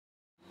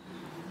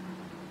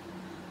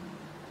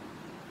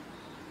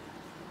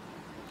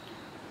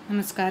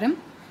നമസ്കാരം.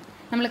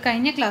 നമ്മൾ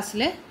കഴിഞ്ഞ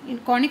ക്ലാസ്സിൽ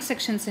കോണിക്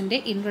സെക്ഷൻസിൻ്റെ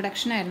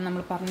ഇൻട്രൊഡക്ഷൻ ആയിരുന്നു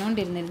നമ്മൾ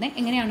പറഞ്ഞുകൊണ്ടിരുന്നത്.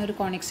 എങ്ങനെയാണ് ഒരു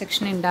കോണിക്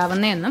സെക്ഷൻ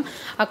ഉണ്ടാവുന്നതെന്നും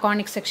ആ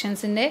കോണിക്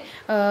സെക്ഷൻസിൻ്റെ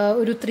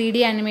ഒരു 3D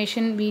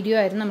ആനിമേഷൻ വീഡിയോ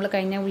ആയിരുന്നു നമ്മൾ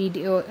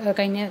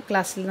കഴിഞ്ഞ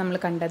ക്ലാസ്സിൽ നമ്മൾ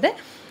കണ്ടത്.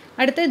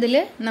 അടുത്ത ഇതിൽ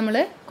നമ്മൾ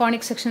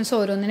കോണിക് സെക്ഷൻസ്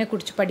ഓരോന്നിനെ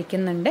കുറിച്ച്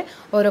പഠിക്കുന്നുണ്ട്.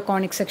 ഓരോ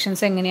കോണിക്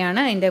സെക്ഷൻസ്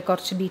എങ്ങനെയാണ് അതിൻ്റെ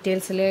കുറച്ച്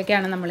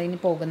ഡീറ്റെയിൽസിലേക്കാണ്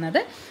നമ്മളിനി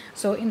പോകുന്നത്.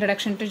 So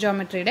introduction to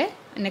ജോമെട്രിയുടെ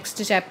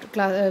next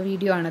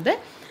video ആണിത്.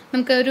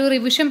 നമുക്ക് ഒരു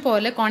റിവിഷൻ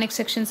പോലെ കോണിക്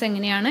സെക്ഷൻസ്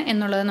എങ്ങനെയാണ്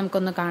എന്നുള്ളത്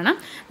നമുക്കൊന്ന് കാണാം.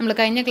 നമ്മൾ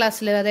കഴിഞ്ഞ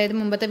ക്ലാസ്സിൽ, അതായത്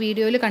മുമ്പത്തെ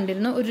വീഡിയോയിൽ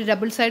കണ്ടിരുന്നു, ഒരു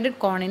ഡബിൾ സൈഡഡ്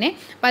കോണിനെ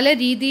പല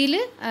രീതിയിൽ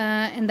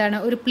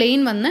ഒരു പ്ലെയിൻ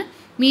വന്ന്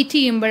മീറ്റ്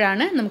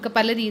ചെയ്യുമ്പോഴാണ് നമുക്ക്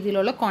പല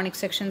രീതിയിലുള്ള കോണിക്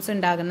സെക്ഷൻസ്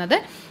ഉണ്ടാകുന്നത്.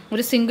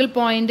 ഒരു സിംഗിൾ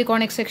പോയിൻ്റ്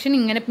കോണിക് സെക്ഷൻ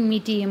ഇങ്ങനെ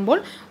മീറ്റ്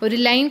ചെയ്യുമ്പോൾ, ഒരു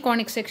ലൈൻ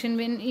കോണിക് സെക്ഷൻ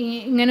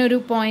ഇങ്ങനെ ഒരു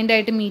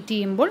പോയിൻ്റായിട്ട് മീറ്റ്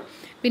ചെയ്യുമ്പോൾ,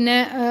 പിന്നെ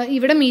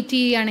ഇവിടെ മീറ്റ്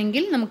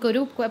ചെയ്യുകയാണെങ്കിൽ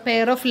നമുക്കൊരു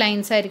പെയർ ഓഫ്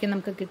ലൈൻസ് ആയിരിക്കും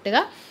നമുക്ക് കിട്ടുക.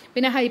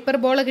 പിന്നെ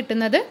ഹൈപ്പർബോള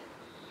കിട്ടുന്നത്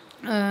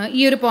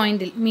ഈ ഒരു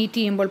പോയിന്റിൽ മീറ്റ്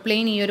ചെയ്യുമ്പോൾ,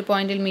 പ്ലെയിൻ ഈ ഒരു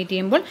പോയിന്റിൽ മീറ്റ്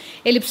ചെയ്യുമ്പോൾ,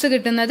 എലിപ്സ്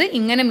കിട്ടുന്നത്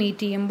ഇങ്ങനെ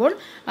മീറ്റ് ചെയ്യുമ്പോൾ,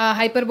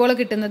 ഹൈപ്പർബോള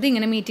കിട്ടുന്നത്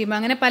ഇങ്ങനെ മീറ്റ് ചെയ്യുമ്പോൾ,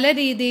 അങ്ങനെ പല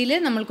രീതിയിൽ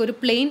നമ്മൾക്കൊരു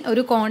പ്ലെയിൻ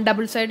ഒരു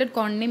ഡബിൾ സൈഡഡ്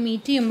കോണിനെ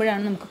മീറ്റ്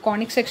ചെയ്യുമ്പോഴാണ് നമുക്ക്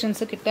കോണിക്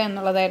സെക്ഷൻസ് കിട്ടുക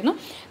എന്നുള്ളതായിരുന്നു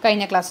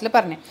കഴിഞ്ഞ ക്ലാസ്സിൽ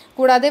പറഞ്ഞത്.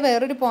 കൂടാതെ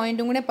വേറൊരു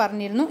പോയിന്റും കൂടെ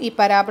പറഞ്ഞിരുന്നു. ഈ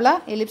പരാബോള,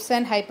 എലിപ്സ്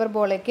ആൻഡ്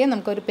ഹൈപ്പർബോളയ്ക്ക്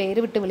നമുക്കൊരു പേര്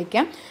വിട്ട്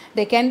വിളിക്കാം.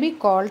 They can be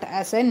called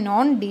as A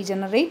non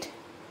degenerate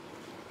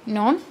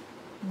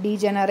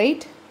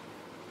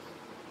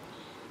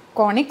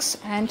conics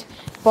and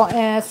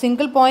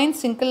single point,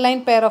 single line,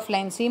 pair of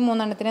lines, ഈ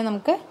മൂന്നെണ്ണത്തിനെ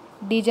നമുക്ക്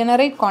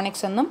ഡീജനറേറ്റ്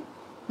കോണിക്സ് എന്നും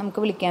നമുക്ക്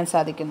വിളിക്കാൻ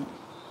സാധിക്കുന്നു.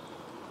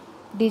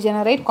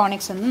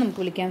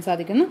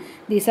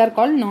 These are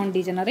called non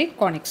degenerate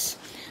conics.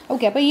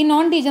 Okay, അപ്പോൾ ഈ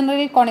നോൺ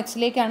ഡീജനറേറ്റ്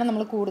കോണിക്സിലേക്കാണ്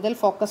നമ്മൾ കൂടുതൽ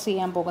ഫോക്കസ്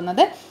ചെയ്യാൻ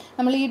പോകുന്നത്.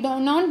 നമ്മൾ ഈ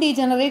നോൺ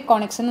ഡീജനറേറ്റ്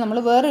കോണിക്സിന് നമ്മൾ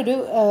വേറൊരു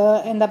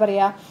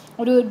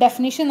ഒരു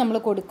ഡെഫിനിഷൻ നമ്മൾ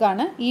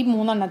കൊടുക്കുകയാണ് ഈ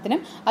മൂന്നെണ്ണത്തിനും.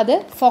 അത്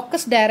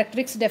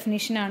ഫോക്കസ്-ഡയറക്ട്രിക്സ്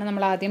ഡെഫിനിഷനാണ്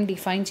നമ്മൾ ആദ്യം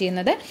ഡിഫൈൻ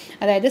ചെയ്യുന്നത്.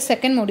 അതായത്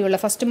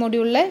first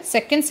മോഡ്യൂളിലെ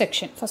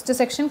first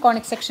section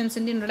conic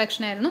സെക്ഷൻസിൻ്റെ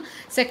introduction ആയിരുന്നു.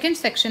 സെക്കൻഡ്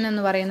സെക്ഷൻ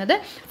എന്ന് പറയുന്നത്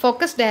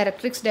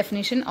focus-directrix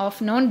definition of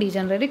non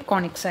degenerate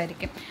conics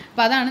ആയിരിക്കും.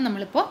 അപ്പോൾ അതാണ്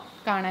നമ്മളിപ്പോൾ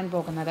കാണാൻ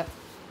പോകുന്നത്.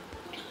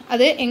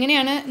 അത്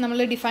എങ്ങനെയാണ് നമ്മൾ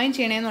ഡിഫൈൻ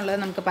ചെയ്യണമെന്നുള്ളത്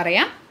നമുക്ക്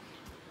പറയാം.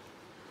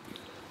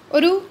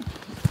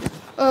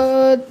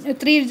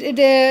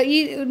 ഈ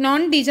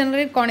നോൺ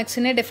ഡീജനറേറ്റ്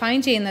കോണിക്സിനെ ഡിഫൈൻ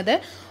ചെയ്യുന്നത്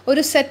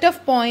ഒരു സെറ്റ് ഓഫ്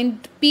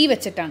പോയിന്റ് പി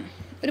വെച്ചിട്ടാണ്.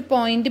 ഒരു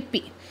പോയിന്റ്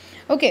പി,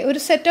 ഓക്കെ, ഒരു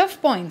സെറ്റ് ഓഫ്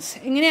പോയിൻറ്റ്സ്.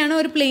 എങ്ങനെയാണ്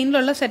ഒരു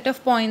പ്ലെയിനിലുള്ള സെറ്റ്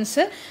ഓഫ്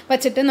പോയിൻറ്റ്സ്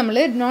വെച്ചിട്ട് നമ്മൾ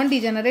നോൺ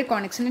ഡീജനറേറ്റ്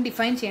കോണിക്സിനെ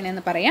ഡിഫൈൻ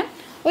ചെയ്യണമെന്ന് പറയാം.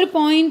 ഒരു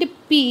point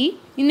P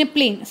in A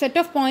plain, set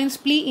of points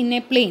P in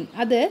A plain,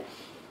 അത്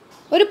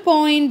ഒരു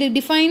പോയിന്റ്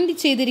ഡിഫൈൻ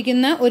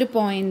ചെയ്തിരിക്കുന്ന ഒരു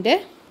പോയിന്റ്,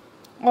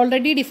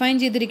 ഓൾറെഡി ഡിഫൈൻ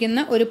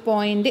ചെയ്തിരിക്കുന്ന ഒരു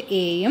പോയിന്റ്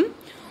എയും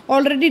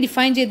ഓൾറെഡി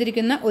ഡിഫൈൻ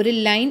ചെയ്തിരിക്കുന്ന ഒരു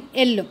ലൈൻ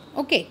എല്ലും.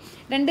 ഓക്കെ,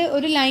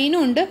 ഒരു ലൈനും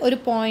ഉണ്ട്, ഒരു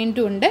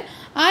പോയിന്റും ഉണ്ട്.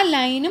 ആ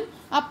ലൈനും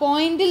ആ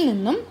പോയിന്റിൽ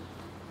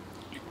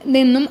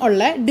നിന്നും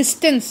ഉള്ള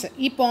ഡിസ്റ്റൻസ്,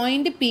 ഈ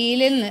point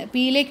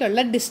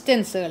പിയിലേക്കുള്ള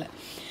ഡിസ്റ്റൻസുകൾ,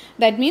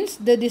 that means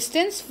the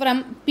distance from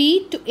P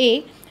two A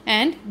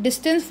and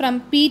distance from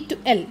P to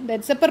L,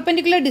 that's a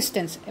perpendicular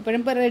distance.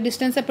 എപ്പോഴും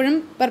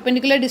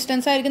perpendicular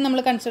distance ആയിരിക്കും നമ്മൾ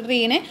കൺസിഡർ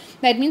ചെയ്യുന്നത്.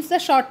 That means the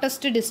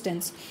shortest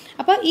distance.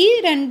 അപ്പോൾ ഈ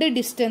രണ്ട്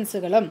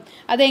ഡിസ്റ്റൻസുകളും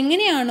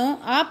അതെങ്ങനെയാണോ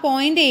ആ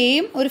പോയിന്റ്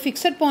എയും ഒരു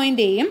ഫിക്സഡ്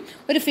പോയിന്റ് എയും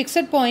ഒരു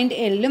ഫിക്സഡ് പോയിന്റ്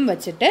എല്ലും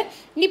വെച്ചിട്ട്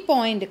ഈ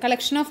point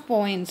collection of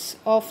points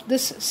of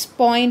this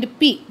point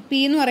P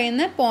എന്ന്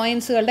പറയുന്ന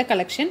പോയിന്റ്സുകളുടെ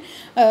കളക്ഷൻ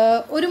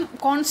ഒരു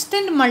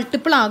കോൺസ്റ്റൻറ്റ്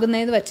മൾട്ടിപ്പിൾ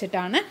ആകുന്നത്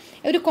വെച്ചിട്ടാണ്.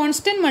 ഒരു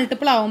കോൺസ്റ്റൻറ്റ്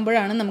മൾട്ടിപ്പിൾ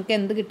ആകുമ്പോഴാണ് നമുക്ക്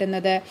എന്ത്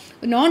കിട്ടുന്നത്?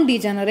 നോൺ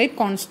ഡീജനറേറ്റ്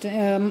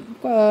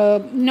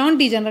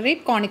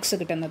കോണിക്സ്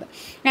കിട്ടുന്നത്.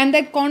 ആൻഡ്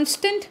ദാറ്റ്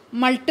കോൺസ്റ്റൻറ്റ്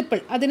മൾട്ടിപ്പിൾ,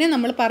 അതിനെ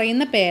നമ്മൾ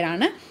പറയുന്ന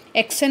പേരാണ്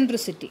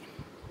eccentricity.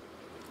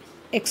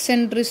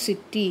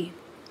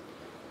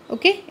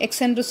 Okay,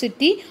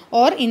 eccentricity,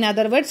 or in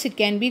other words it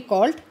can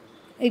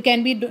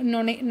be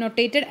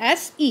notated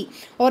as E,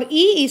 or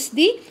E is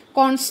the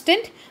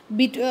constant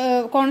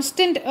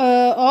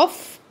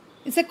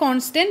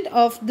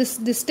of this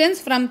distance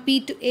from P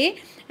to A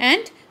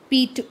and P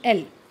to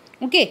L.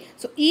 Okay,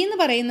 so ഈ എന്ന്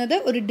പറയുന്നത്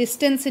ഒരു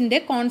ഡിസ്റ്റൻസിൻ്റെ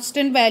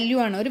constant value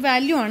ആണ്, ഒരു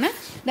value ആണ്.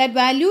 That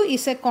value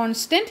is A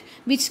constant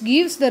which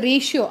gives the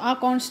ratio. ആ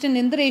constant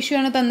എന്ത് ratio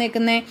ആണ്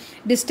തന്നേക്കുന്നത്?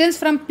 ഡിസ്റ്റൻസ്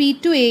ഫ്രം പി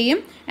ടു എയും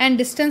and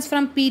distance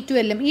from P two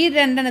എല്ലും, ഈ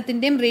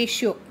രണ്ടെണ്ണത്തിൻ്റെയും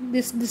റേഷ്യോ,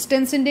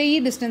 ഈ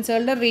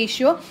ഡിസ്റ്റൻസുകളുടെ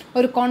റേഷ്യോ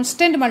ഒരു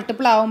കോൺസ്റ്റൻറ്റ്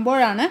മൾട്ടിപ്പിൾ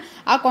ആകുമ്പോഴാണ്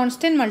ആ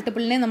കോൺസ്റ്റൻറ്റ്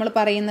മൾട്ടിപ്പിളിനെ നമ്മൾ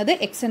പറയുന്നത്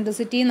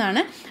എക്സെൻട്രിസിറ്റി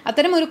എന്നാണ്.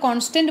 അത്തരം ഒരു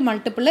കോൺസ്റ്റൻറ്റ്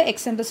മൾട്ടിപ്പിൾ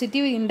എക്സെൻട്രിസിറ്റി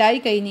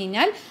ഉണ്ടായി കഴിഞ്ഞ്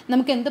കഴിഞ്ഞാൽ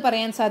നമുക്ക് എന്ത്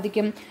പറയാൻ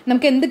സാധിക്കും?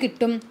 നമുക്ക് എന്ത്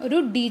കിട്ടും? ഒരു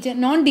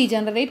നോൺ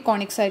ഡീജനറേറ്റ്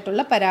കോണിക്സ്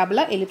ആയിട്ടുള്ള പരാബോള,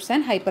 എലിപ്സ്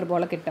ആൻഡ്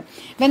ഹൈപ്പർബോള കിട്ടും.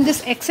 When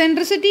this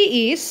eccentricity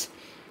is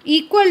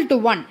equal to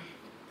 1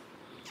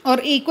 or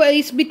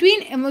is between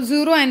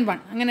 0 and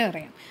 1, അങ്ങനെ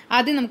പറയാം.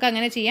 ആദ്യം നമുക്ക്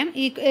അങ്ങനെ ചെയ്യാം.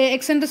 ഈ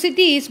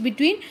eccentricity is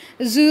between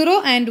 0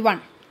 and 1,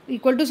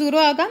 equal to 0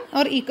 ആകാം,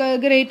 ഓർ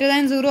ഗ്രേറ്റർ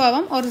ദാൻ 0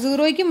 ആവാം, ഓർ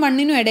 0യ്ക്കും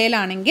 1നും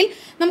ഇടയിലാണെങ്കിൽ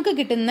നമുക്ക്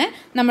കിട്ടുന്ന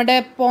നമ്മുടെ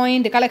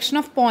point, collection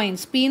of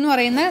points P എന്ന്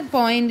പറയുന്ന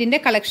പോയിന്റിൻ്റെ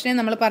കളക്ഷനെ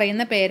നമ്മൾ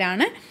പറയുന്ന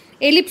പേരാണ്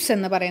എലിപ്സ്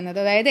എന്ന് പറയുന്നത്.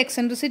 അതായത്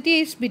eccentricity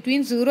is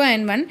between 0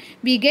 and 1,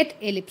 we get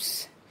ellipse.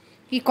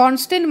 ഈ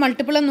കോൺസ്റ്റൻറ്റ്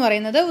മൾട്ടിപ്പിൾ എന്ന്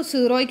പറയുന്നത്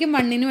 0യ്ക്കും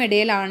 1നും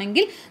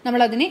ഇടയിലാണെങ്കിൽ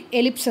നമ്മളതിനെ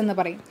എലിപ്സ് എന്ന്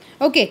പറയും.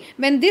 Okay,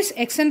 when this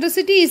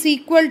eccentricity is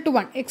equal to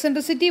 1,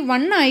 eccentricity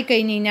 1 ആയി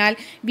കഴിഞ്ഞ് കഴിഞ്ഞാൽ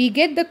we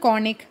get the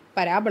conic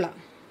parabola.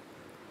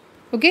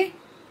 Okay,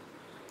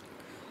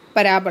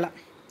 parabola.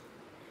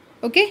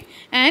 Okay,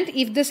 and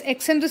if this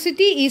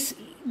eccentricity is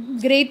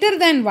greater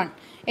than 1,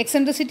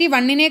 eccentricity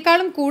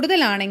 1നേക്കാളും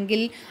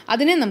കൂടുതലാണെങ്കിൽ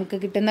അതിനെ നമുക്ക്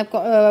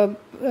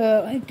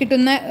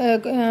കിട്ടുന്ന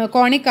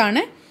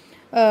കോണിക്കാണ്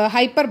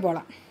ഹൈപ്പർബോള.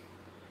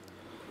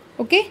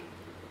 ഓക്കെ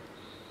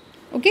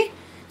ഓക്കെ,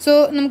 സോ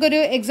നമുക്കൊരു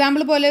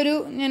എക്സാമ്പിൾ പോലെ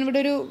ഞാനിവിടെ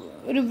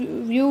ഒരു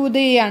വ്യൂ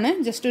ഇത് ചെയ്യാണ്,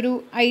 ജസ്റ്റ് ഒരു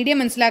ഐഡിയ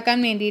മനസ്സിലാക്കാൻ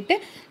വേണ്ടിയിട്ട്.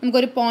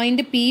 നമുക്കൊരു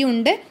പോയിൻ്റ് പി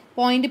ഉണ്ട്.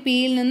 പോയിൻ്റ്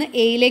പിയിൽ നിന്ന്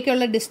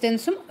എയിലേക്കുള്ള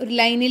ഡിസ്റ്റൻസും ഒരു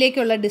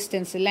ലൈനിലേക്കുള്ള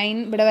ഡിസ്റ്റൻസ്, ലൈൻ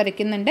ഇവിടെ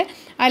വരയ്ക്കുന്നുണ്ട്,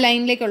 ആ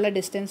ലൈനിലേക്കുള്ള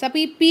ഡിസ്റ്റൻസ്. അപ്പോൾ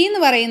ഈ പി എന്ന്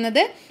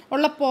പറയുന്നത്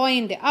ഉള്ള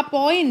പോയിൻ്റ്, ആ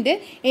പോയിൻ്റ്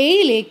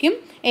എയിലേക്കും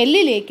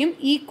എല്ലിലേക്കും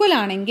ഈക്വൽ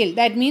ആണെങ്കിൽ,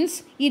 ദാറ്റ് മീൻസ്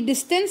ഈ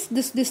this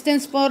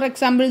distance for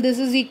example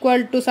this is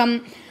equal to some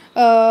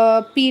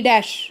P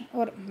dash,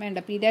 or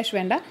P dash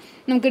വേണ്ട,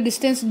 നമുക്ക്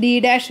ഡിസ്റ്റൻസ് ഡി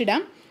ഡാഷ്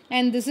ഇടാം.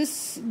 And this is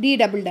D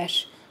double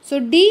dash. So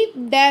D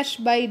dash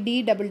by D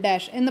double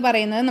dash എന്ന്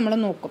പറയുന്നത് നമ്മൾ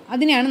നോക്കും.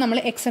 അതിനെയാണ് നമ്മൾ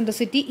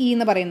എക്സെൻട്രിസിറ്റി ഇ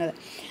എന്ന് പറയുന്നത്.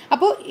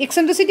 അപ്പോൾ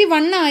എക്സെൻട്രിസിറ്റി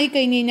 1 ആയി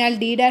കഴിഞ്ഞ് കഴിഞ്ഞാൽ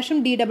ഡി ഡാഷും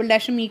ഡി ഡബിൾ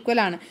ഡാഷും ഈക്വൽ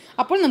ആണ്.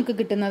 അപ്പോൾ നമുക്ക്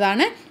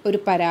കിട്ടുന്നതാണ് ഒരു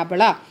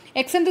പരാബോള.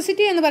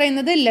 എക്സെൻട്രിസിറ്റി എന്ന്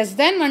പറയുന്നത് ലെസ്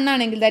ദാൻ 1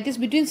 ആണെങ്കിൽ, that is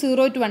between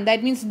 0 to 1,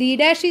 that means D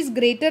dash is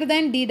greater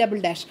than D double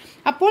dash,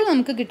 അപ്പോൾ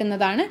നമുക്ക്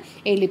കിട്ടുന്നതാണ്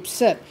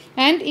ellipse.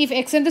 And if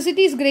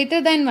eccentricity is greater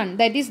than 1,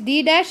 that is D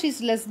dash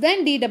is less than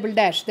D double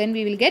dash, then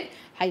we will get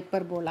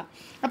hyperbola.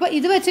 അപ്പോൾ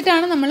ഇത്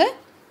വെച്ചിട്ടാണ് നമ്മൾ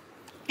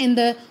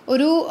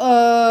ഒരു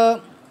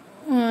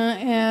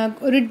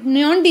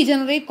non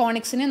degenerate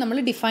കോണിക്സിനെ നമ്മൾ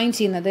define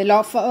ചെയ്യുന്നത്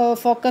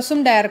ഫോക്കസും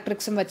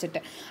ഡയറക്ട്രിക്സും വെച്ചിട്ട്.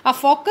 ആ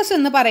ഫോക്കസ്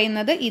എന്ന്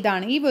പറയുന്നത്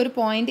ഇതാണ്, ഈ ഒരു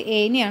പോയിന്റ്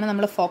എനെയാണ്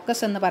നമ്മൾ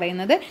ഫോക്കസ് എന്ന്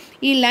പറയുന്നത്.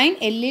 ഈ ലൈൻ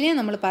എല്ലിനെ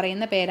നമ്മൾ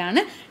പറയുന്ന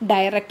പേരാണ്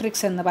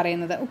ഡയറക്ട്രിക്സ് എന്ന്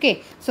പറയുന്നത്. Okay,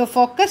 so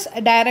focus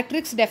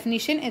directrix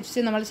definition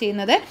വെച്ച് നമ്മൾ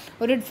ചെയ്യുന്നത്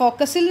ഒരു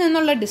ഫോക്കസിൽ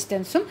നിന്നുള്ള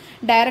ഡിസ്റ്റൻസും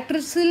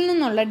ഡയറക്ട്രിക്സിൽ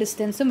നിന്നുള്ള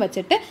ഡിസ്റ്റൻസും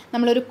വെച്ചിട്ട്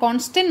നമ്മളൊരു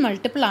കോൺസ്റ്റൻറ്റ്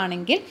മൾട്ടിപ്പിൾ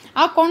ആണെങ്കിൽ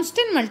ആ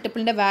കോൺസ്റ്റൻറ്റ്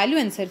മൾട്ടിപ്പിളിൻ്റെ വാല്യൂ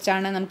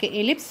അനുസരിച്ചാണ് നമുക്ക്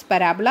എലിപ്സ്,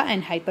 പരാബോള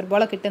ആൻഡ്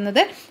ഹൈപ്പർബോള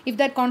കിട്ടുന്നത്. If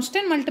that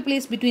constant multiple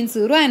is between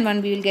 0 and 1,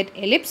 we will get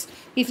ellipse.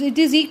 If it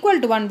is equal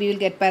to 1, we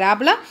will get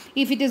parabola.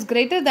 If it is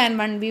greater than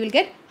 1, we will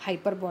get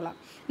hyperbola.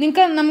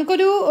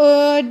 നമുക്കൊരു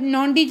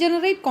non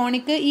degenerate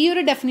കോണിക്ക് ഈ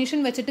ഒരു definition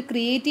വെച്ചിട്ട്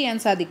create ചെയ്യാൻ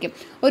സാധിക്കും.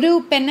 ഒരു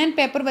pen and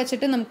paper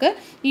വെച്ചിട്ട് നമുക്ക്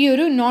ഈ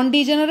ഒരു നോൺ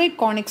ഡീജനറേറ്റ്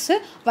കോണിക്സ്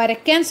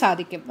വരയ്ക്കാൻ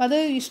സാധിക്കും. അത്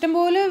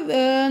ഇഷ്ടംപോലെ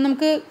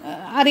നമുക്ക്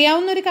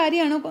അറിയാവുന്ന ഒരു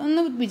കാര്യമാണ്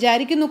എന്ന്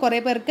വിചാരിക്കുന്നു കുറേ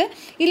പേർക്ക്.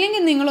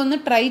 ഇല്ലെങ്കിൽ നിങ്ങളൊന്ന്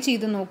ട്രൈ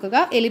ചെയ്ത്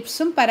നോക്കുക,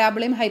 എലിപ്സും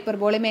പരാബോളയും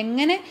ഹൈപ്പർബോളയും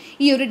എങ്ങനെ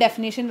ഈ ഒരു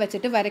ഡെഫിനേഷൻ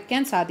വെച്ചിട്ട്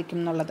വരയ്ക്കാൻ സാധിക്കും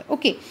എന്നുള്ളത്.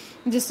 ഓക്കെ,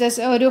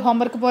 ജസ്റ്റ് ഒരു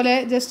ഹോംവർക്ക് പോലെ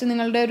ജസ്റ്റ്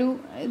നിങ്ങളുടെ ഒരു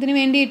ഇതിന്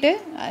വേണ്ടിയിട്ട്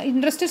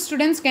interested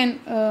students can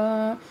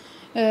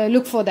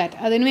look for that.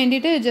 അതിന്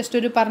വേണ്ടിയിട്ട് ജസ്റ്റ്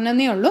ഒരു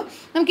പറഞ്ഞതേ ഉള്ളൂ.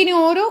 നമുക്കിനി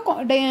ഓരോ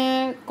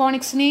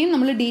കോണിക്സിനെയും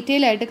നമ്മൾ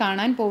ഡീറ്റെയിൽ ആയിട്ട്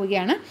കാണാൻ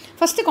പോവുകയാണ്.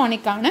 First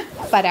കോണിക്കാണ്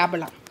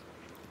parabola.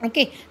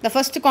 Okay, the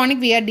first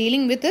conic V are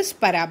dealing with is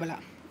parabola.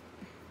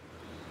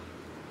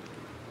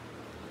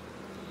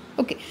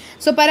 Okay,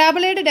 so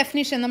പരാബോളയുടെ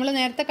definition നമ്മൾ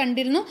നേരത്തെ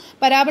കണ്ടിരുന്നു.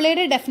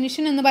 പരാബോളയുടെ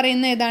ഡെഫിനിഷൻ എന്ന്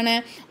പറയുന്നത് ഏതാണ്?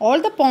 ഓൾ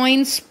ദ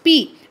പോയിൻറ്റ്സ് പി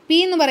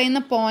എന്ന് പറയുന്ന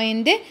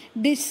point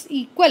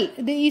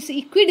is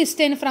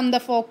ഇക്വിഡിസ്റ്റൻറ്റ് from the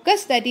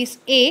focus, that is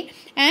A,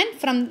 and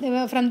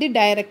from the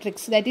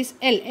directrix, that is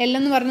L.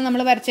 എന്ന് പറഞ്ഞ്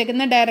നമ്മൾ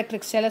വരച്ചേക്കുന്ന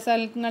ഡയറക്ട്രിക്സ്, ചില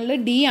സ്ഥലങ്ങളിൽ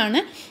ഡി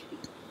ആണ്.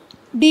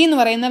 ഡി എന്ന്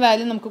പറയുന്ന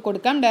വാല്യൂ നമുക്ക്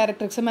കൊടുക്കാം.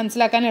 ഡയറക്ട്രിക്സ്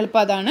മനസ്സിലാക്കാൻ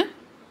എളുപ്പം അതാണ്.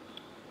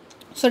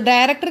 സോ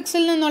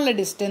ഡയറക്ട്രിക്സിൽ നിന്നുള്ള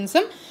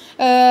ഡിസ്റ്റൻസും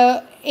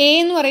എ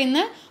എന്ന് പറയുന്ന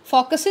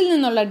ഫോക്കസിൽ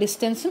നിന്നുള്ള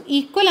ഡിസ്റ്റൻസും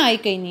ഈക്വൽ ആയി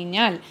കഴിഞ്ഞ്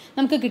കഴിഞ്ഞാൽ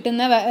നമുക്ക്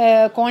കിട്ടുന്ന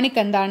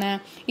കോണിക് എന്താണ്?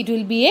 It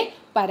will be A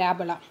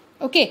parabola.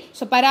 Okay,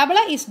 so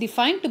parabola is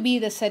defined to be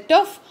the set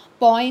of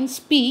points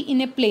P in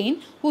a plane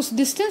whose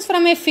distance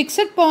from a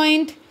fixed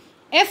point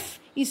F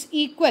is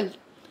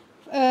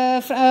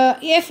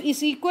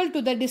equal to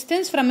the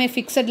distance from a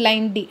fixed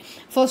line D.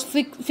 For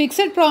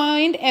fixed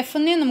point F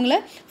ne nammal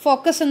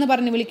focus ennu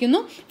parnu vilikkunnu,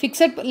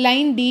 fixed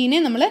line D ne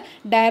nammal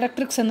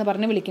directrix ennu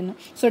parnu vilikkunnu.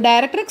 So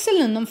directrix il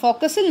ninnum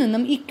focus il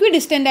ninnum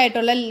equidistant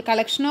aayittulla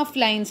collection of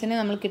lines ne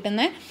nammal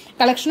kittunna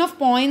collection of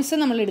points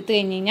nammal eduthu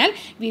kaninyal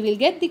we will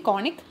get the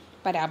conic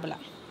parabola.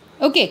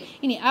 Okay,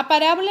 ഇനി ആ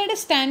പരാബോളയുടെ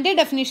standard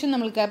definition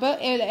നമ്മൾക്ക് അപ്പോൾ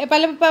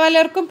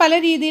പലർക്കും പല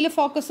രീതിയിൽ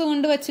focus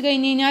കൊണ്ട് വെച്ച്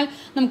കഴിഞ്ഞ് കഴിഞ്ഞാൽ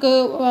നമുക്ക്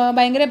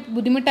ഭയങ്കര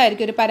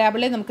ബുദ്ധിമുട്ടായിരിക്കും ഒരു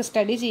പരാബോളയെ നമുക്ക്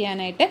സ്റ്റഡി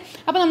ചെയ്യാനായിട്ട്.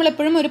 അപ്പോൾ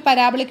നമ്മളെപ്പോഴും ഒരു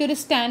പരാബോളയ്ക്ക് ഒരു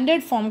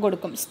സ്റ്റാൻഡേർഡ് ഫോം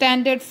കൊടുക്കും,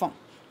 standard form.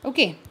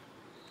 Okay,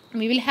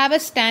 we will have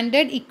a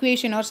standard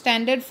equation or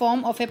standard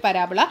form of a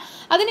parabola.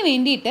 അതിന്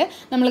വേണ്ടിയിട്ട്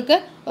നമ്മൾക്ക്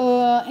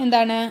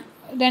എന്താണ്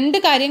രണ്ട്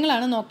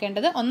കാര്യങ്ങളാണ്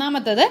നോക്കേണ്ടത്.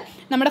 ഒന്നാമത്തത്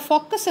നമ്മുടെ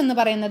ഫോക്കസ് എന്ന്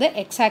പറയുന്നത്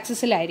X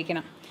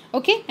ആക്സിസിലായിരിക്കണം.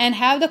 Okay, and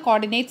have the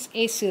coordinates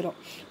A0.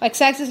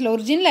 X ആക്സിസിൽ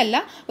ഒറിജിനിലല്ല,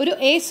 ഒരു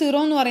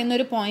A0 എന്ന് പറയുന്ന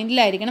ഒരു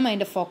പോയിന്റിലായിരിക്കണം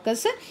അതിൻ്റെ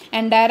focus.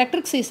 And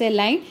directrix is A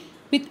line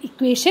with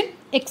equation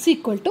x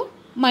equal to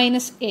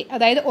minus A,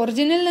 അതായത്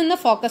ഒറിജിനിൽ നിന്ന്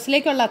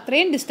ഫോക്കസിലേക്കുള്ള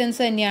അത്രയും ഡിസ്റ്റൻസ്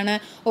തന്നെയാണ്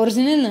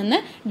ഒറിജിനിൽ നിന്ന്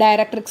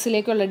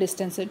ഡയറക്ട്രിക്സിലേക്കുള്ള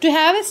distance. To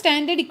have A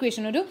standard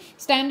equation, ഒരു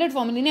സ്റ്റാൻഡേർഡ്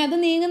ഫോമിൽ, ഇനി അത്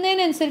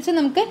നീങ്ങുന്നതിനനുസരിച്ച്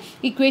നമുക്ക്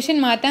ഇക്വേഷൻ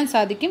മാറ്റാൻ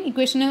സാധിക്കും,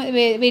 ഇക്വേഷന്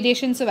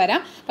വേരിയേഷൻസ്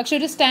വരാം. പക്ഷേ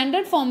ഒരു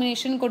സ്റ്റാൻഡേർഡ്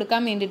ഫോർമുലേഷൻ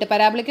കൊടുക്കാൻ വേണ്ടിയിട്ട്,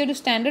 പരാബോളയ്ക്ക് ഒരു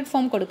സ്റ്റാൻഡേർഡ്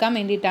ഫോം കൊടുക്കാൻ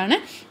വേണ്ടിയിട്ടാണ്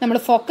നമ്മൾ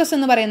ഫോക്കസ്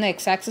എന്ന് പറയുന്ന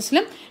എക്സ്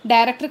ആക്സിസിലും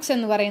ഡയറക്ട്രിക്സ്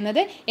എന്ന്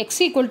പറയുന്നത്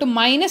X equal to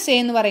minus A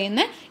എന്ന്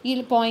പറയുന്ന ഈ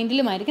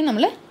പോയിന്റിലുമായിരിക്കും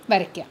നമ്മൾ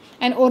വരയ്ക്കുക.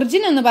 ആൻഡ്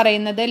ഒറിജിൻ എന്ന്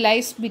പറയുന്നത്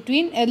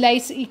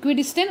lies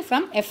ഇക്വിഡിസ്റ്റൻറ്റ്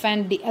from F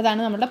and D,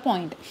 അതാണ് നമ്മുടെ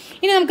പോയിന്റ്.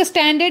 ഇനി നമുക്ക്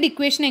സ്റ്റാൻഡേർഡ്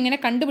ഇക്വേഷൻ എങ്ങനെ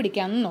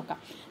കണ്ടുപിടിക്കാമെന്ന് നോക്കാം.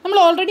 നമ്മൾ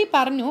ഓൾറെഡി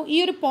പറഞ്ഞു ഈ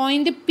ഒരു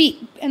പോയിന്റ് പി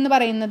എന്ന്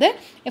പറയുന്നത്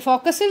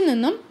ഫോക്കസിൽ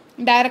നിന്നും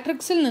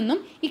ഡയറക്ട്രിക്സിൽ നിന്നും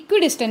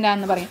ഇക്വിഡിസ്റ്റൻ്റ്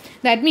ആണെന്ന് പറയും.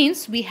 That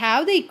means we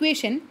have the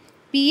equation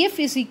P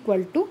F is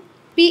equal to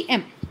P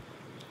M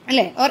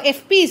അല്ലേ, or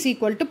F P is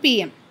equal to P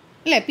M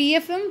അല്ലേ. പി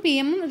എഫും പി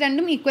എമ്മും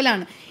രണ്ടും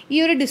ഈക്വലാണ്. ഈ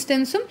ഒരു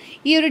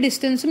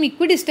ഡിസ്റ്റൻസും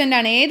ഇക്വിഡിസ്റ്റൻ്റ്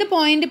ആണ്. ഏത്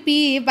പോയിന്റ് പി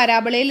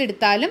പരാബോളയിൽ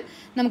എടുത്താലും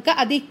നമുക്ക്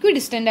അത്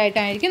ഇക്വിഡിസ്റ്റൻ്റ്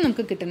ആയിട്ടായിരിക്കും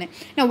നമുക്ക്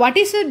കിട്ടുന്നത്. What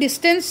is the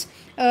distance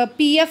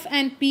P F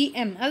and P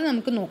M, അത്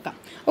നമുക്ക് നോക്കാം.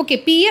 Okay,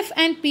 P F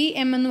and P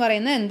M എന്ന്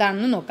പറയുന്നത്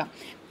എന്താണെന്ന് നോക്കാം.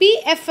 പി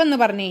എഫ് എന്ന്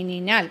പറഞ്ഞു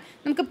കഴിഞ്ഞാൽ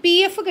നമുക്ക് പി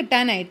എഫ്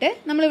കിട്ടാനായിട്ട്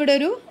നമ്മളിവിടെ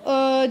ഒരു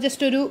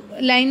ജസ്റ്റ് ഒരു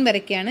ലൈൻ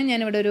വരയ്ക്കുകയാണ്.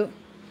 ഞാനിവിടെ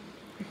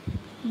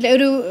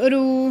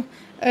ഒരു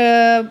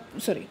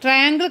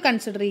ട്രയാങ്കിൾ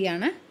കൺസിഡർ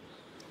ചെയ്യാണ്.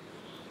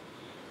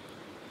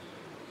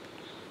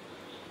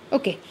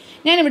 ഓക്കെ,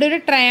 ഞാനിവിടെ ഒരു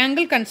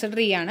ട്രയാങ്കിൾ കൺസിഡർ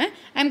ചെയ്യാണ്.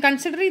 I M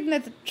considering the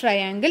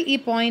triangle. ഈ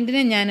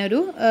പോയിന്റിനെ ഞാനൊരു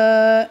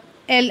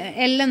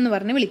എൽ എന്ന്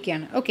പറഞ്ഞ്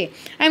വിളിക്കുകയാണ്. Okay,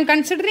 I M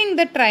considering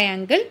the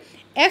triangle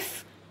F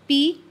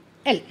P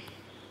L.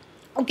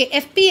 Okay,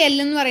 F P L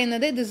എന്ന്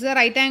പറയുന്നത് this A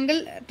right angle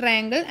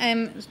triangle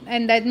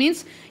and that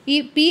means ഈ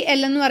പി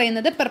എൽ എന്ന്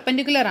പറയുന്നത്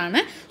പെർപെൻഡിക്കുലർ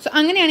ആണ്. സോ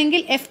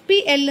അങ്ങനെയാണെങ്കിൽ എഫ് പി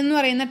എൽ എന്ന്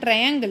പറയുന്ന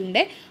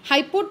ട്രയാങ്കിളിൻ്റെ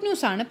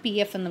ഹൈപ്പോട്ട്ന്യൂസ് ആണ് പി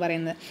എഫ് എന്ന്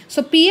പറയുന്നത്.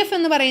 സോ പി എഫ്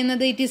എന്ന്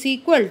പറയുന്നത് it is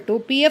equal to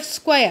P F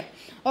square,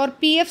 or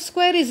PF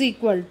square is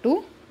equal to,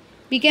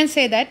 we can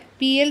say that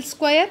PL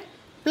square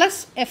plus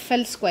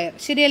FL square.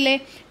 ശരിയല്ലേ?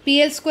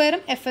 PL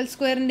സ്ക്വയറും FL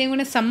സ്ക്വയറിൻ്റെയും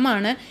കൂടെ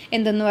സമ്മാണ്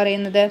എന്തെന്ന്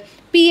പറയുന്നത്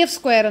PF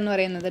സ്ക്വയർ എന്ന്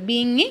പറയുന്നത്,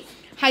 being A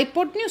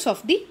hypotenuse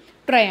of the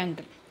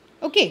triangle.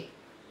 Okay,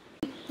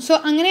 so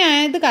അങ്ങനെ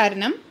ആയത്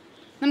കാരണം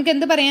നമുക്ക്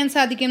എന്ത് പറയാൻ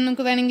സാധിക്കും?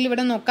 നമുക്ക് വേണമെങ്കിൽ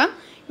ഇവിടെ നോക്കാം.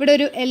 ഇവിടെ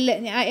ഒരു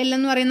എൽ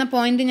എന്ന് പറയുന്ന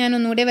പോയിന്റ് ഞാൻ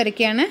ഒന്നുകൂടെ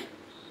വരയ്ക്കുകയാണ്.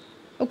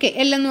 ഓക്കെ,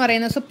 എൽ എന്ന്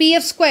പറയുന്നത്, so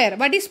PF square,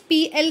 what is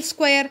PL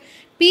square?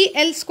 P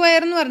L square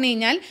എന്ന് പറഞ്ഞു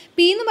കഴിഞ്ഞാൽ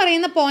പി എന്ന്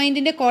പറയുന്ന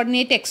പോയിന്റിൻ്റെ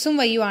കോർഡിനേറ്റ് എക്സും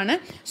വൈയും ആണ്.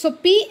 സോ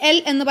പി എൽ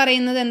എന്ന്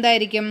പറയുന്നത്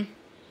എന്തായിരിക്കും?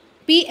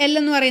 പി എൽ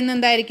എന്ന് പറയുന്നത്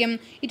എന്തായിരിക്കും?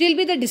 It will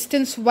be the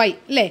distance Y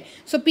അല്ലേ.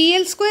 So P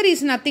L square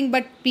is nothing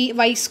but P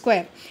Y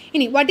square.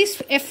 ഇനി what is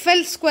F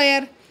L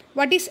square?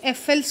 What is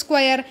F L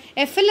square?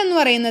 F L എന്ന്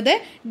പറയുന്നത്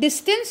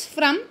distance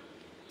from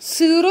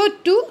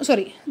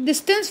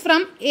distance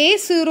from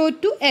A0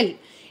 to L.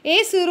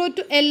 A0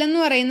 to L എന്ന്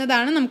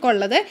പറയുന്നതാണ്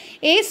നമുക്കുള്ളത്.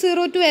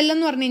 A0 to L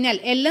എന്ന് പറഞ്ഞു കഴിഞ്ഞാൽ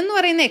L എന്ന്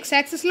പറയുന്ന എക്സ്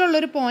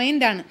ആക്സിസിലുള്ളൊരു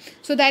പോയിൻ്റ് ആണ്.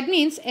 So that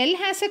means L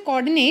has A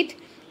coordinate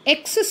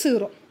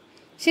x0.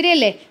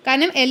 ശരിയല്ലേ?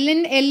 കാരണം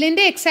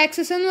എല്ലിൻ്റെ എക്സ്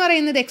ആക്സിസ് എന്ന്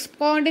പറയുന്നത്, എക്സ്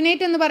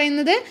കോർഡിനേറ്റ് എന്ന്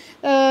പറയുന്നത്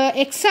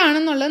എക്സ്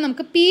ആണെന്നുള്ളത്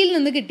നമുക്ക് പിയിൽ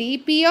നിന്ന് കിട്ടി. ഈ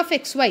പി ഓഫ്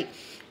എക്സ് വൈ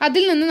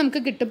അതിൽ നിന്ന് നമുക്ക്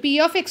കിട്ടും. P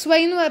of X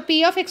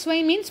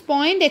Y means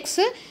point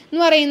X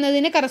എന്ന്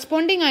പറയുന്നതിന്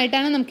കറസ്പോണ്ടിങ്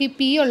ആയിട്ടാണ് നമുക്ക് ഈ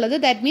പി ഉള്ളത്.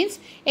 That means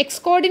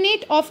X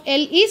coordinate of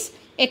L is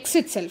X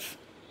it self.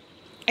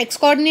 X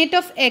coordinate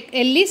of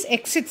L is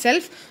X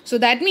itself. So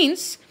that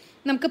means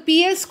നമുക്ക് പി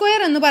എൽ സ്ക്വയർ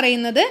എന്ന്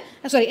പറയുന്നത്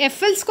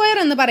F L square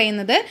എന്ന്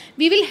പറയുന്നത്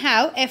we will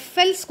have F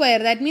L square.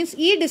 That means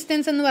ഈ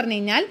distance എന്ന് പറഞ്ഞു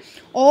കഴിഞ്ഞാൽ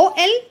O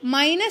L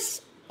minus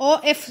O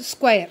F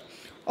square,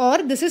 or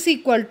this is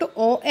equal to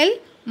O L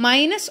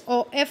minus O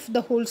F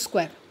the whole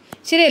square.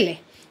 ശരിയല്ലേ?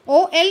 O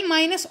L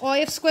minus O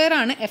F square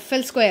ആണ് F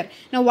L square.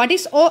 Now what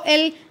is O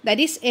L?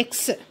 That is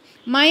X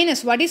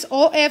minus what is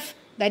O F?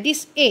 that is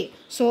a.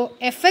 So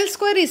FL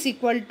square is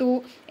equal to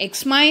x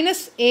minus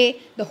a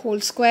the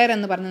whole square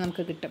എന്ന് പറഞ്ഞ്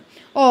നമുക്ക് കിട്ടും.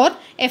 or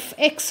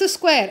fx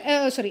square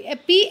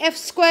pf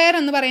square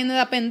എന്ന്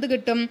പറയുന്നത് അപ്പോൾ എന്ത്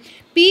കിട്ടും?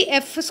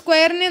 pf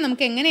സ്ക്വയറിനെ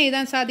നമുക്ക് എങ്ങനെ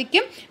എഴുതാൻ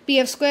സാധിക്കും?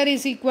 pf square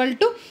is equal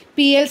to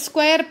pl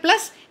square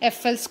plus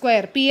fl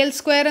square. pl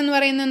square എന്ന്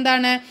പറയുന്നത്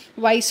എന്താണ്?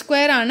 y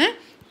square ആണ്,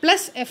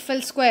 പ്ലസ് എഫ് എൽ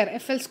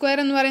സ്ക്വയർ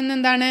എന്ന് പറയുന്നത്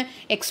എന്താണ്?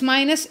 X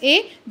minus A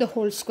the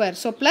whole square.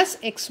 So plus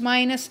X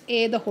minus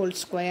A the whole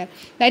square,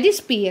 that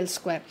is P L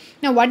square.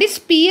 Now what is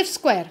P F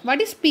square?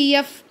 What is P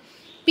F?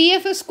 P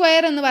F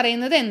square എന്ന്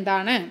പറയുന്നത്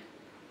എന്താണ്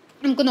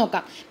നമുക്ക്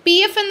നോക്കാം. P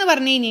F എന്ന്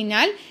പറഞ്ഞു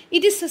കഴിഞ്ഞാൽ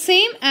it is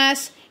same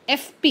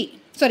as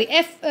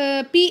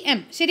P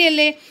M.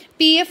 ശരിയല്ലേ?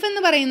 P F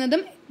എന്ന്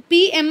പറയുന്നതും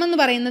പി എം എന്ന്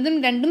പറയുന്നതും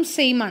രണ്ടും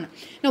സെയിം ആണ്.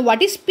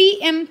 What is P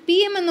M? P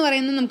M എന്ന്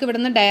പറയുന്നത് നമുക്ക് ഇവിടെ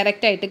നിന്ന്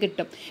ഡയറക്റ്റ് ആയിട്ട്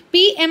കിട്ടും.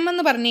 പി എം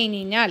എന്ന് പറഞ്ഞു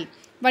കഴിഞ്ഞാൽ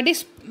വാട്ട്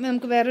ഈസ്,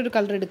 നമുക്ക് വേറൊരു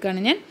കളർ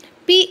എടുക്കുകയാണ് ഞാൻ.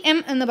 പി എം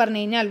എന്ന്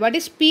പറഞ്ഞു കഴിഞ്ഞാൽ what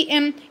is P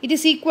M? It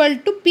is equal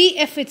to P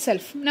F it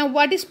self. Now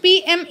what is P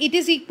M? It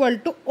is equal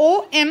to O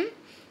M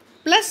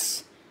plus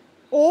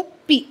O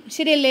P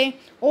ശരിയല്ലേ?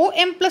 O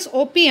M plus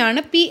O P ആണ്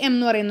P M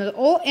എന്ന് പറയുന്നത്.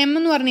 O M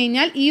എന്ന് പറഞ്ഞു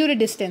കഴിഞ്ഞാൽ ഈ ഒരു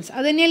distance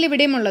അത് തന്നെയല്ലേ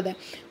ഇവിടെയും ഉള്ളത്.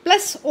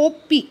 Plus O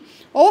P,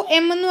 O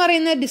M എന്ന്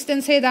പറയുന്ന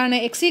ഡിസ്റ്റൻസ് ഏതാണ്?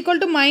 X equal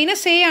to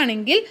minus A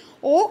ആണെങ്കിൽ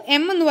ഒ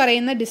എം എന്ന്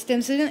പറയുന്ന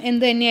ഡിസ്റ്റൻസ്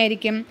എന്ത്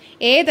തന്നെയായിരിക്കും?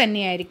 എ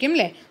തന്നെയായിരിക്കും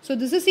അല്ലേ? So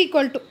this is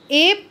equal to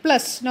A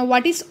plus, now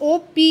what is O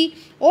P?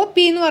 O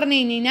P എന്ന് പറഞ്ഞു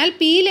കഴിഞ്ഞാൽ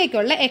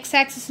പിയിലേക്കുള്ള X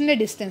ആക്സിസിൻ്റെ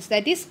distance,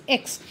 that is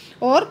X,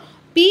 or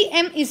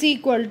PM is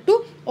equal to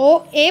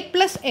OA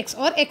plus X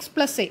or X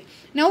plus A.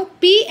 Now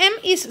PM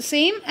is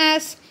same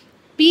as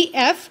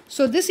PF,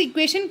 so this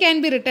equation can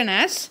be rewritten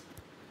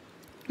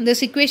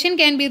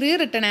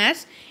as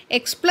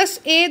X plus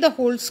A the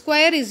whole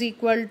square is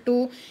equal to,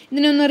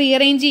 ഇതിനൊന്ന്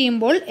rearrange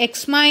ചെയ്യുമ്പോൾ X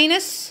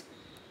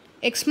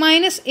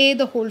minus A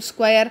the whole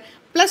square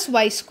plus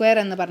Y square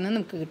എന്ന് പറഞ്ഞ്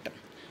നമുക്ക് കിട്ടും.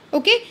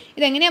 Okay,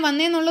 ഇതെങ്ങനെയാണ്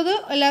വന്നതെന്നുള്ളത്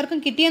എല്ലാവർക്കും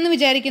കിട്ടിയെന്ന്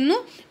വിചാരിക്കുന്നു.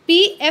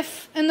 PF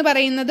എന്ന്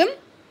പറയുന്നതും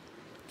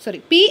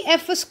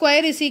PF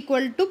square is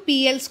equal to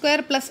PL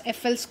square plus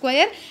FL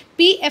square.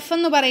 PF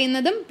എന്ന്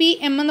പറയുന്നതും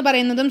PM എന്ന്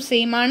പറയുന്നതും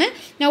സെയിം ആണ്.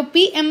 നൗ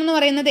PM എന്ന്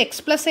പറയുന്നത് X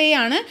plus A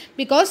ആണ്,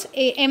 because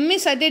M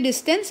is at a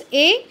distance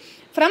A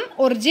from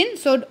origin.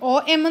 So O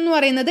M എന്ന്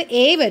പറയുന്നത്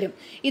എ വരും.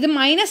 ഇത്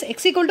minus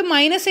X equal to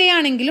minus A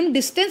ആണെങ്കിലും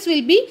distance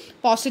will be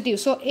positive.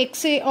 So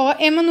X O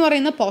M എന്ന്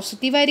പറയുന്നത്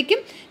പോസിറ്റീവ് ആയിരിക്കും.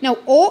 Now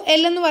O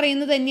L എന്ന്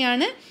പറയുന്നത്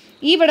തന്നെയാണ്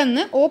ഇവിടെ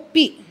നിന്ന് ഒ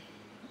പി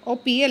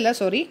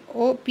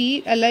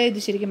അല്ല, ഇത്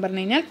ശരിക്കും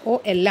പറഞ്ഞു കഴിഞ്ഞാൽ ഒ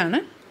എൽ ആണ്.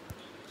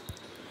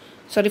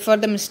 Sorry for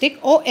the mistake,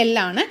 O L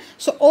ആണ്.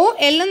 സോ ഒ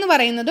എൽ എന്ന്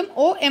പറയുന്നതും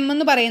ഒ എം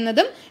എന്ന്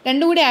പറയുന്നതും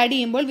രണ്ടും കൂടി ആഡ്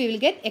ചെയ്യുമ്പോൾ we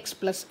will get X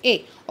plus A,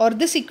 or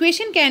this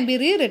equation can be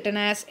റീറിട്ടൺ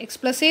as X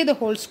plus A the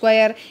whole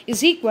square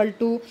is equal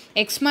to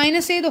X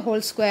minus A the whole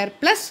square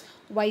plus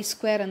Y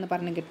square എന്ന്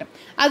പറഞ്ഞ് കിട്ടും.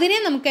 അതിനെ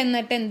നമുക്ക്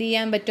എന്നിട്ട് എന്ത്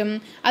ചെയ്യാൻ പറ്റും?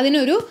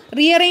 അതിനൊരു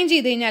റീഅറേഞ്ച്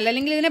ചെയ്ത് കഴിഞ്ഞാൽ,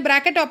 അല്ലെങ്കിൽ ഇതിനെ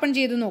ബ്രാക്കറ്റ് ഓപ്പൺ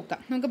ചെയ്ത് നോക്കാം.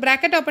 നമുക്ക്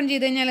ബ്രാക്കറ്റ് ഓപ്പൺ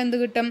ചെയ്ത് കഴിഞ്ഞാൽ എന്ത്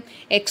കിട്ടും?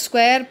 X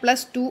square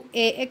plus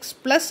 2ax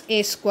plus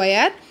A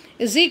square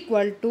is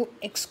equal to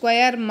x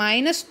square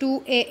minus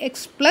 2ax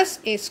plus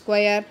a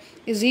square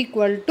is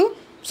equal to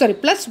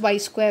plus y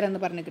square എന്ന്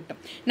പറഞ്ഞ് കിട്ടും.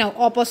 നൗ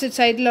ഓപ്പോസിറ്റ്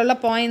സൈഡിലുള്ള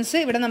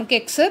പോയിൻറ്റ്സ് ഇവിടെ നമുക്ക്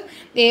എക്സ്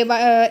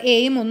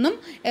എയും ഒന്നും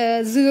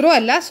 0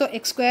 അല്ല. So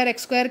X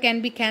square can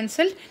be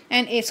cancelled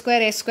and A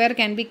square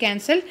can be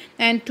cancelled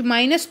and to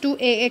minus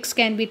 2ax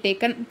can be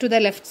taken to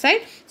the left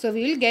side. So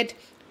we will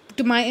get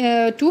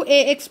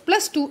 2ax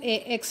plus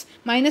 2ax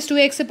minus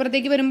 2ax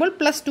ഇപ്പുറത്തേക്ക് വരുമ്പോൾ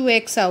plus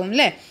 2ax ആവും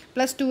അല്ലേ?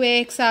 Plus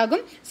 2ax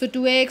ആകും. So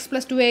 2ax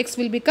plus 2ax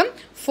will become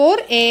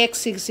 4ax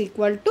is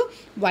equal to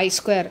y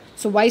square.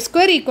 So y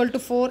square equal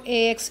to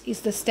 4ax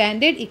is the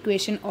standard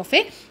equation of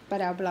a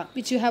parabola,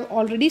 which you have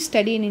already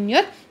studied in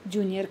your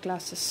junior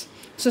classes.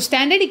 So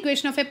standard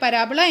equation of a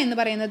parabola എന്ന്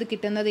പറയുന്നത്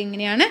കിട്ടുന്നത്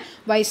ഇങ്ങനെയാണ്,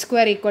 y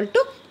square equal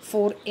to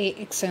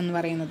 4ax എന്ന്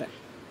പറയുന്നത്.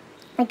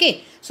 Okay,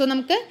 so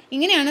നമുക്ക്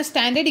ഇങ്ങനെയാണ്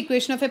standard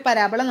equation of A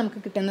parabola നമുക്ക്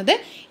കിട്ടുന്നത്.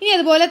 ഇനി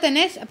അതുപോലെ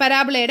തന്നെ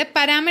പരാബോളയുടെ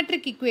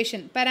പാരാമെട്രിക്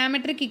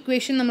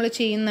ഇക്വേഷൻ നമ്മൾ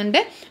ചെയ്യുന്നുണ്ട്.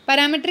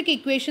 പാരാമെട്രിക്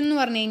ഇക്വേഷൻ എന്ന്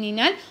പറഞ്ഞു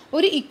കഴിഞ്ഞാൽ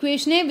ഒരു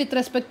ഇക്വേഷനെ വിത്ത്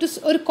റെസ്പെക്ട് ടു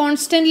ഒരു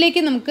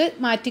കോൺസ്റ്റൻറ്റിലേക്ക് നമുക്ക്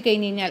മാറ്റി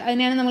കഴിഞ്ഞ് കഴിഞ്ഞാൽ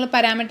അതിനെയാണ് നമ്മൾ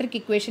പാരാമെട്രിക്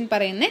ഇക്വേഷൻ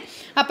പറയുന്നത്.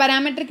 ആ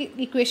പാരാമെട്രിക്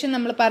ഇക്വേഷൻ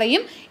നമ്മൾ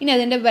പറയും. ഇനി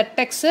അതിൻ്റെ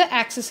വെർട്ടെക്സ്,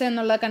 ആക്സിസ്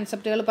എന്നുള്ള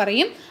കൺസെപ്റ്റുകൾ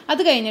പറയും.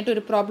 അത് കഴിഞ്ഞിട്ട്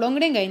ഒരു പ്രോബ്ലം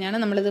കൂടെയും കഴിഞ്ഞാണ്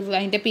നമ്മളിത്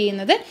വൈൻഡപ്പ്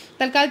ചെയ്യുന്നത്.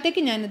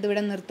 തൽക്കാലത്തേക്ക് ഞാനിത്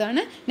ഇവിടെ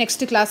നിർത്തുകയാണ്.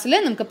 നെക്സ്റ്റ് ക്ലാസ്സിൽ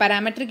നമുക്ക്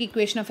parametric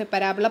equation of A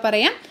parabola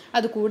പറയാം.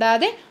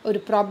 അതുകൂടാതെ ഒരു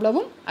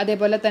പ്രോബ്ലവും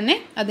അതേപോലെ തന്നെ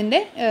അതിൻ്റെ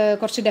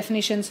കുറച്ച്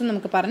ഡെഫിനിഷൻസും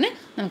നമുക്ക് പറഞ്ഞ്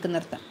നമുക്ക്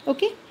നിർത്താം.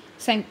 Okay,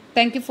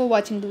 thank you for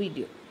watching the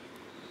video.